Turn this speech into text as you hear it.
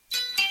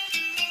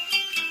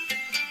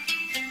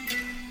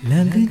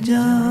लग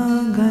जा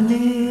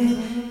गले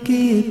कि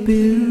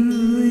फिर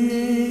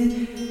ये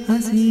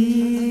हंसी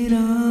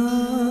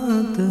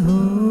रात हो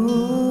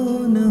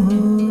न हो,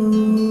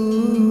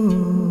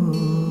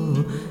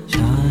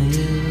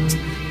 शायद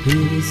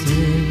इस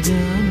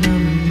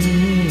जन्म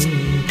में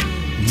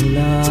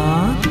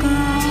मुलाकात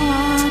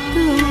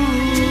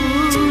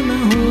हो न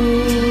हो।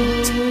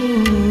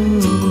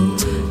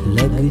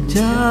 लग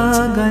जा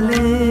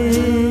गले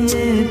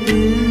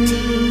फिर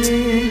ये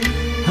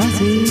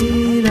हंसी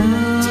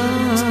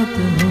रात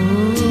हो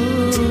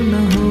न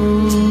हो,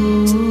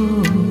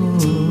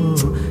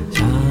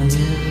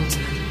 शायद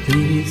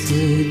इस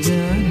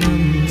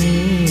जन्म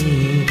में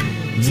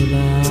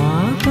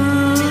मुलाकात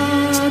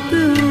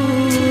हो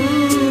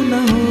न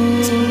हो।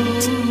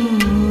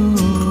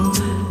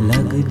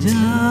 लग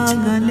जा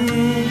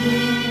गले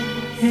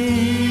हे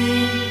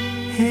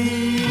हे।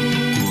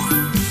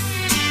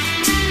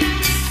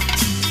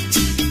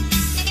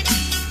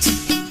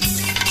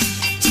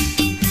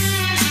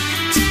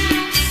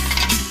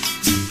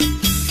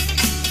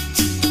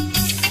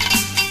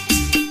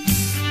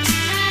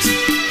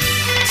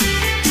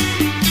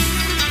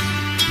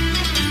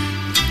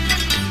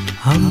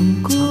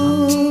 हमको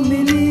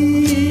मिली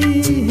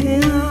है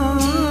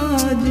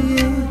आज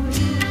ये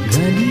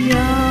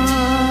घड़ियां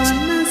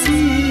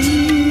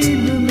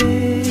नसीब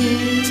में,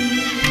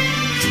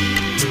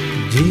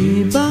 जी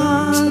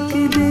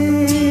बाकी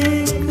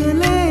देख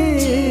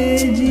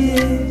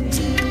लीजिए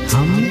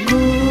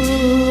हमको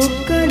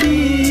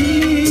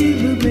करीब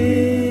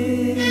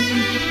में।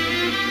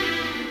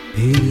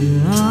 फिर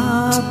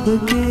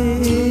आपके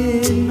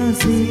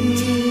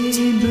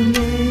नसीब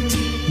में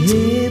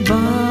ये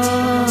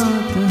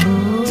बात हो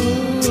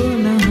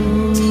न हो,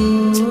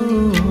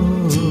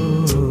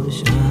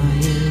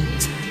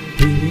 शायद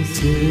इस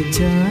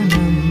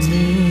जन्म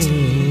में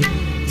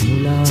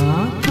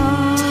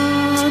मुलाकात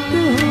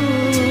हो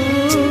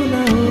न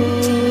हो।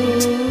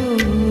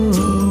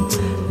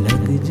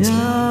 लग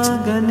जा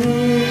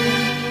गले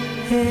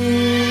हे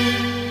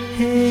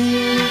हे।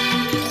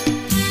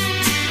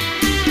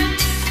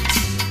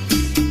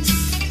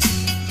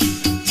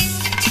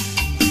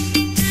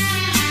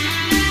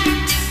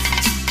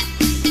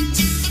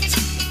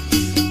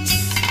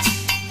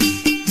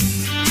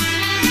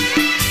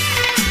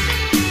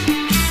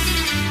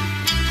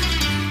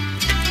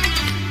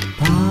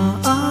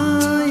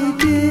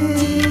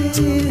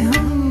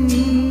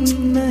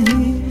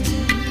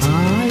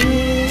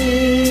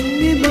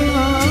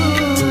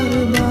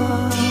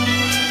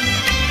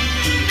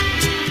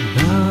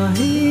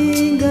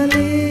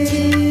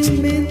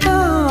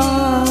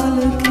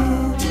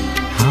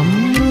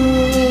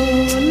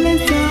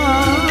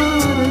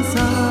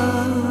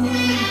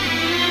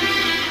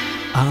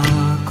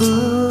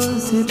 आँखों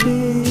से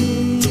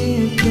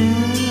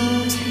प्यार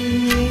की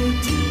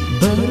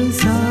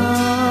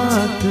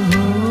बरसात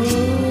हो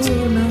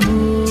न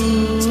हो,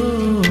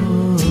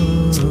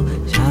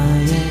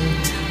 शायद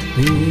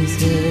इस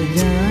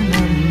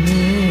जन्म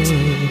में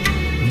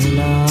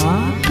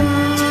मुलाकात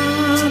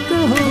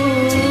हो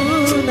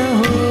न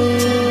हो।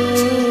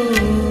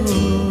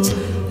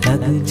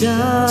 लग जा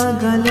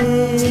गले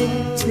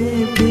से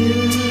फिर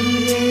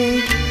ये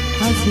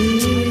हंसी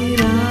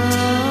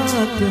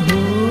रात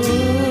हो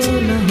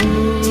न हो,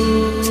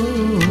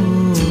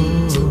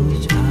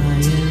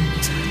 शायद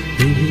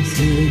इस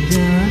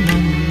जन्म